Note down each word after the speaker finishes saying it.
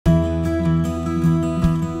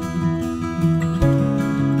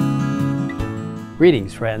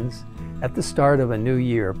Greetings, friends. At the start of a new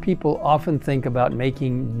year, people often think about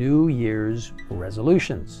making New Year's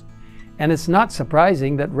resolutions. And it's not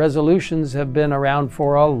surprising that resolutions have been around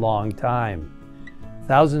for a long time.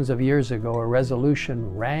 Thousands of years ago, a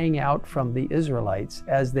resolution rang out from the Israelites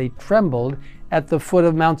as they trembled at the foot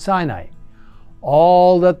of Mount Sinai.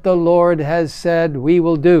 All that the Lord has said, we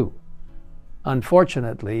will do.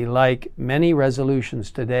 Unfortunately, like many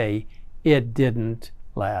resolutions today, it didn't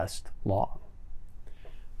last long.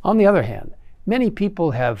 On the other hand, many people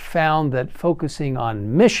have found that focusing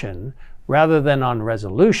on mission rather than on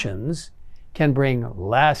resolutions can bring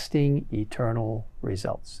lasting, eternal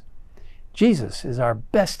results. Jesus is our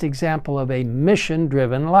best example of a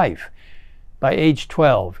mission-driven life. By age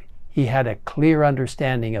 12, he had a clear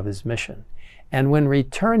understanding of his mission. And when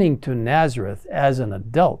returning to Nazareth as an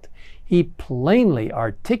adult, he plainly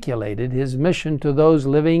articulated his mission to those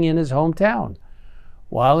living in his hometown.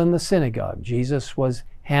 While in the synagogue, Jesus was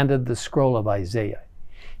handed the scroll of Isaiah.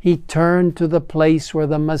 He turned to the place where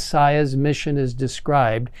the Messiah's mission is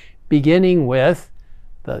described, beginning with,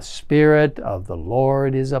 "The Spirit of the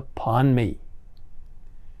Lord is upon me."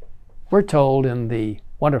 We're told in the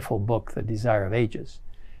wonderful book, The Desire of Ages,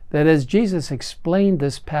 that as Jesus explained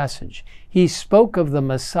this passage, he spoke of the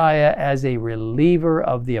Messiah as a reliever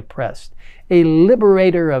of the oppressed, a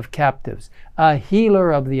liberator of captives, a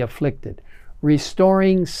healer of the afflicted,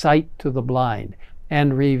 restoring sight to the blind,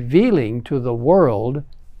 and revealing to the world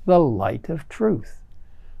the light of truth.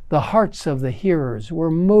 The hearts of the hearers were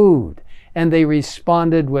moved, and they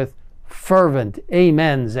responded with fervent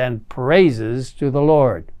amens and praises to the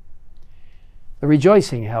Lord. The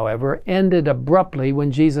rejoicing, however, ended abruptly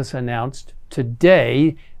when Jesus announced,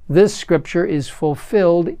 "Today, this scripture is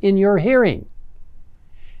fulfilled in your hearing."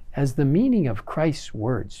 As the meaning of Christ's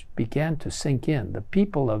words began to sink in, the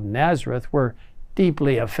people of Nazareth were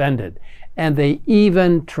deeply offended, and they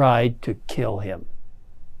even tried to kill him.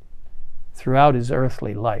 Throughout his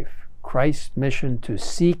earthly life, Christ's mission to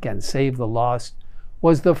seek and save the lost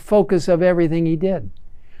was the focus of everything he did.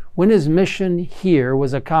 When his mission here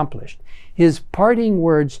was accomplished, his parting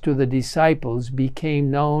words to the disciples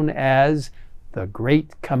became known as the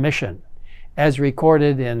Great Commission, as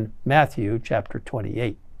recorded in Matthew chapter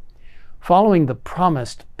 28. Following the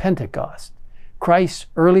promised Pentecost, Christ's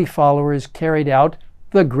early followers carried out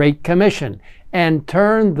the Great Commission and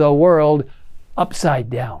turned the world upside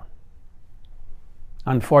down.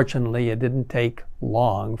 Unfortunately, it didn't take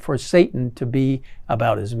long for Satan to be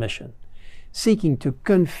about his mission, seeking to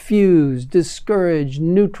confuse, discourage,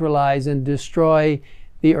 neutralize, and destroy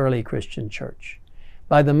the early Christian church.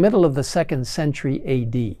 By the middle of the 2nd century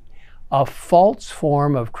AD, a false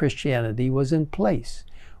form of Christianity was in place,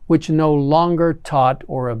 which no longer taught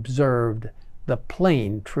or observed the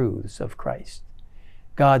plain truths of Christ.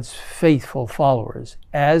 God's faithful followers,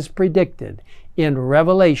 as predicted in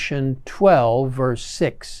Revelation 12, verse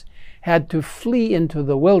 6, had to flee into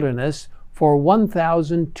the wilderness for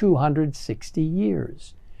 1,260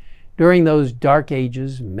 years. During those dark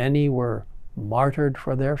ages, many were martyred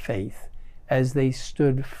for their faith as they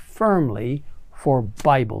stood firmly for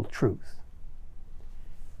Bible truth.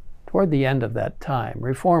 Toward the end of that time,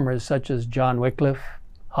 reformers such as John Wycliffe,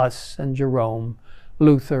 Huss, and Jerome,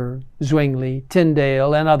 Luther, Zwingli,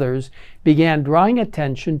 Tyndale, and others began drawing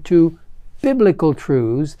attention to biblical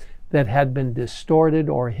truths that had been distorted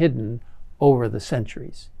or hidden over the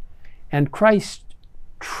centuries. And Christ's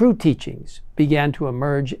true teachings began to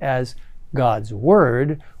emerge as God's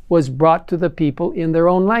Word was brought to the people in their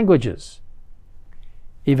own languages.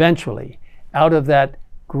 Eventually, out of that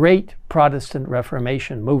great Protestant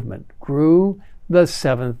Reformation movement grew the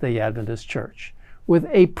Seventh-day Adventist Church with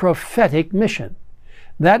a prophetic mission.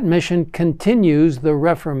 That mission continues the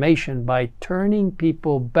Reformation by turning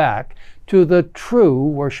people back to the true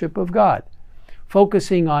worship of God,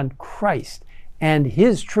 focusing on Christ and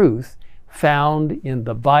His truth found in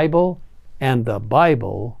the Bible and the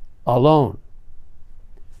Bible alone.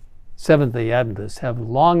 Seventh-day Adventists have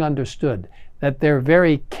long understood that their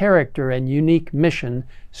very character and unique mission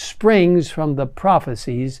springs from the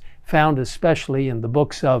prophecies found especially in the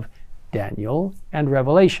books of Daniel and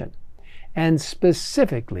Revelation, and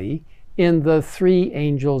specifically in the three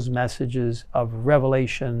angels' messages of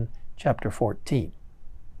Revelation chapter 14.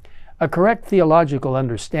 A correct theological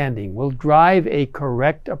understanding will drive a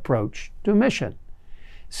correct approach to mission.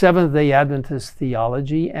 Seventh-day Adventist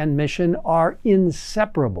theology and mission are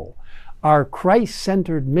inseparable. Our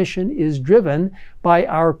Christ-centered mission is driven by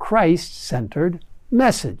our Christ-centered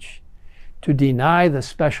message. To deny the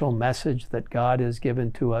special message that God has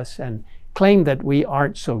given to us and claim that we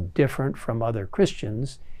aren't so different from other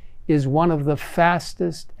Christians is one of the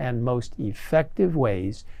fastest and most effective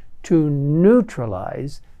ways to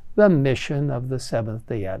neutralize the mission of the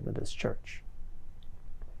Seventh-day Adventist Church.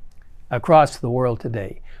 Across the world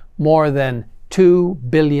today, more than 2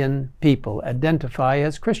 billion people identify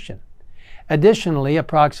as Christian. Additionally,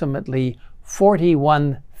 approximately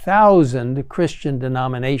 41,000 Christian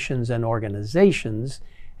denominations and organizations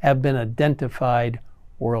have been identified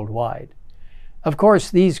worldwide. Of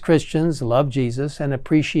course, these Christians love Jesus and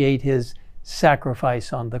appreciate his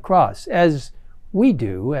sacrifice on the cross, as we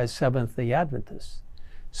do as Seventh-day Adventists.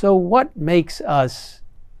 So what makes us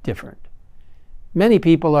different? Many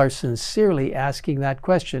people are sincerely asking that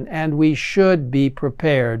question, and we should be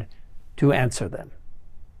prepared to answer them.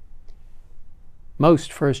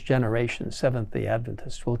 Most first-generation Seventh-day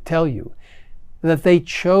Adventists will tell you that they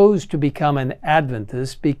chose to become an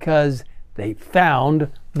Adventist because they found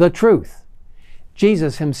the truth.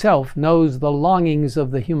 Jesus himself knows the longings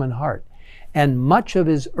of the human heart, and much of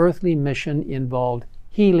his earthly mission involved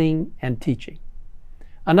healing and teaching.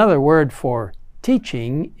 Another word for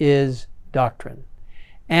teaching is doctrine.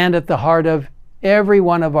 And at the heart of every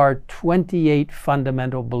one of our 28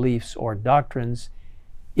 fundamental beliefs or doctrines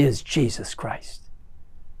is Jesus Christ.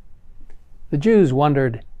 The Jews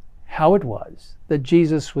wondered how it was that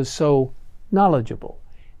Jesus was so knowledgeable,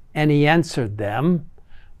 and he answered them,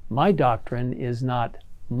 "My doctrine is not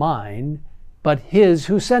mine, but his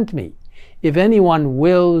who sent me. If anyone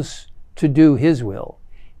wills to do his will,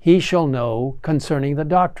 he shall know concerning the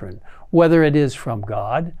doctrine, whether it is from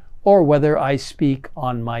God or whether I speak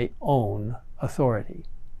on my own authority."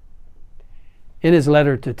 In his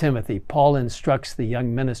letter to Timothy, Paul instructs the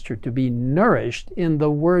young minister to be nourished in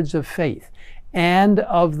the words of faith and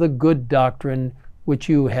of the good doctrine which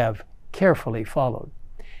you have carefully followed,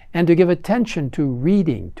 and to give attention to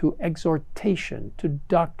reading, to exhortation, to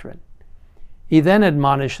doctrine. He then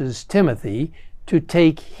admonishes Timothy to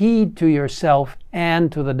take heed to yourself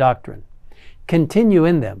and to the doctrine. Continue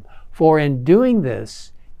in them, for in doing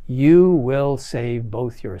this, you will save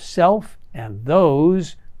both yourself and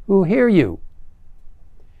those who hear you.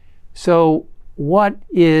 So, what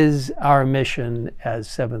is our mission as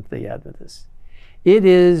Seventh-day Adventists? It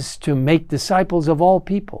is to make disciples of all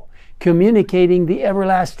people, communicating the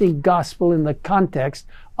everlasting gospel in the context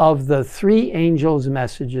of the three angels'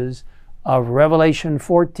 messages of Revelation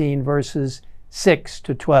 14, verses 6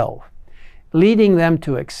 to 12, leading them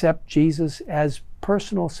to accept Jesus as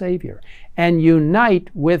personal Savior and unite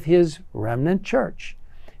with his remnant church,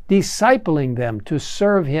 discipling them to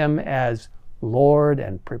serve him as Lord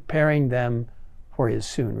and preparing them for his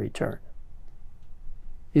soon return.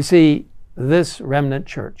 You see, this remnant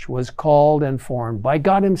church was called and formed by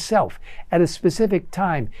God himself at a specific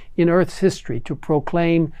time in Earth's history to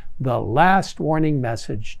proclaim the last warning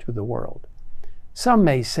message to the world. Some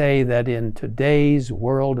may say that in today's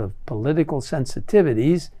world of political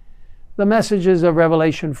sensitivities, the messages of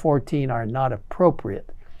Revelation 14 are not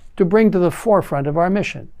appropriate to bring to the forefront of our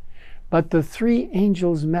mission. But the three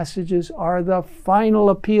angels' messages are the final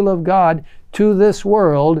appeal of God to this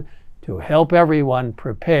world to help everyone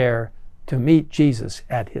prepare to meet Jesus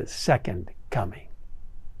at his second coming.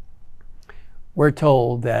 We're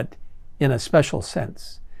told that, in a special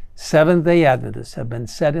sense, Seventh-day Adventists have been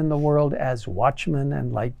set in the world as watchmen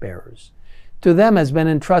and light bearers. To them has been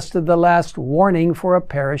entrusted the last warning for a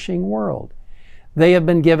perishing world. They have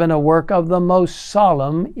been given a work of the most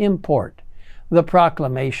solemn import, the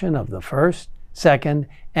proclamation of the first, second,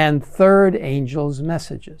 and third angels'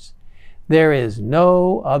 messages. There is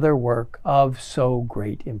no other work of so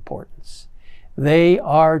great importance. They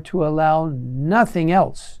are to allow nothing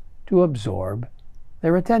else to absorb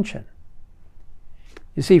their attention.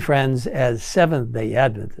 You see, friends, as Seventh-day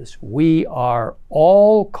Adventists, we are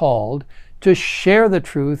all called to share the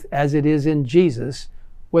truth as it is in Jesus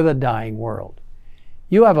with a dying world.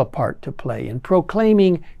 You have a part to play in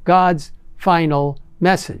proclaiming God's final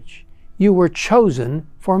message. You were chosen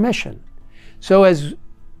for mission. So as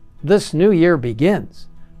this new year begins,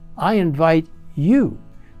 I invite you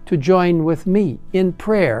to join with me in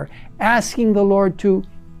prayer, asking the Lord to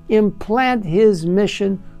implant his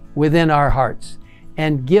mission within our hearts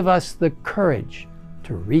and give us the courage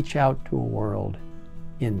to reach out to a world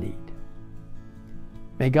in need.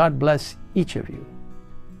 May God bless each of you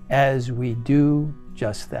as we do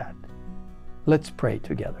just that. Let's pray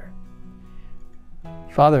together.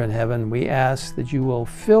 Father in heaven, we ask that you will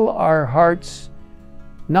fill our hearts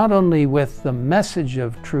not only with the message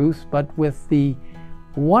of truth, but with the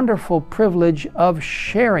wonderful privilege of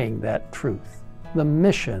sharing that truth, the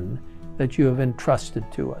mission that you have entrusted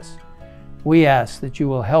to us. We ask that you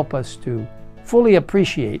will help us to fully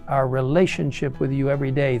appreciate our relationship with you every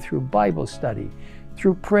day through Bible study,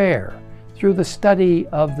 through prayer, through the study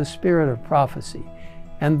of the spirit of prophecy,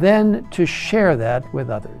 and then to share that with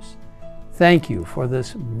others. Thank you for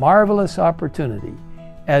this marvelous opportunity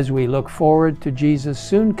as we look forward to Jesus'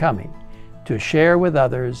 soon coming to share with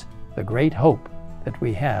others the great hope that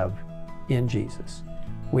we have in Jesus.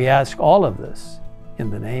 We ask all of this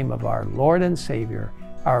in the name of our Lord and Savior,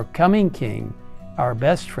 our coming King, our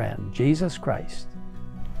best friend, Jesus Christ.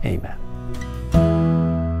 Amen.